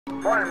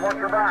Fine, watch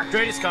your back.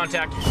 Greatest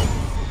contact.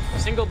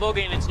 Single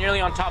bogey and it's nearly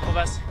on top of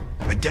us.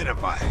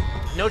 Identify.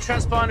 No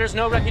transponders,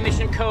 no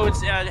recognition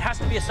codes. It has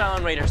to be a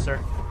Cylon Raider, sir.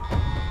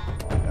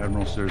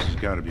 Admiral says there's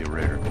got to be a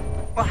Raider.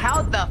 Well,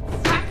 how the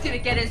fuck did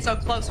it get in so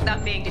close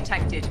without being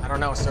detected? I don't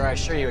know, sir. I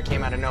assure you it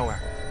came out of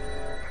nowhere.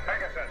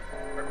 Pegasus,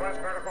 request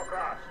vertical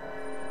cross.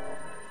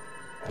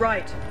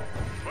 Right.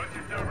 Bunch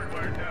of Dover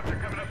wires after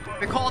coming up close.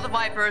 Recall the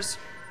Vipers,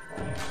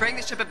 bring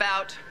the ship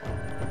about,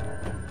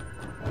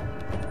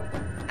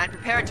 and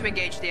prepare to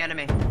engage the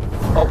enemy.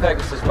 All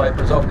Pegasus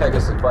Vipers,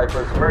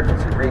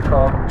 emergency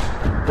recall.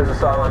 There's a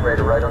Cylon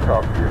Raider right on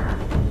top of you.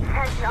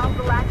 Attention, all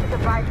Galactica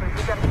Vipers.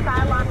 We've got a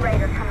Cylon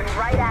Raider coming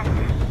right at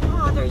you.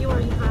 Oh, there you are,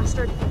 you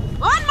bastard.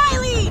 On my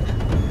lead!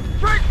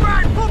 Strike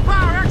back, full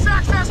power,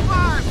 X-Access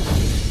 5!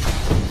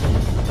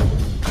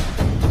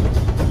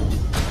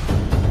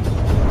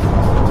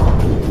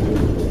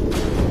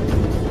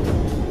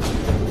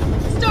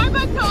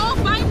 Starbuck to all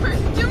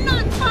Vipers, do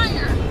not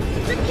fire!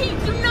 Repeat,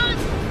 do not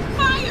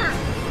fire!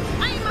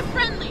 I am a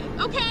friendly,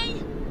 okay?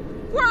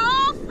 We're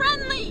all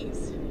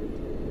friendlies!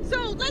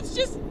 So let's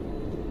just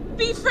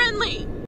be friendly!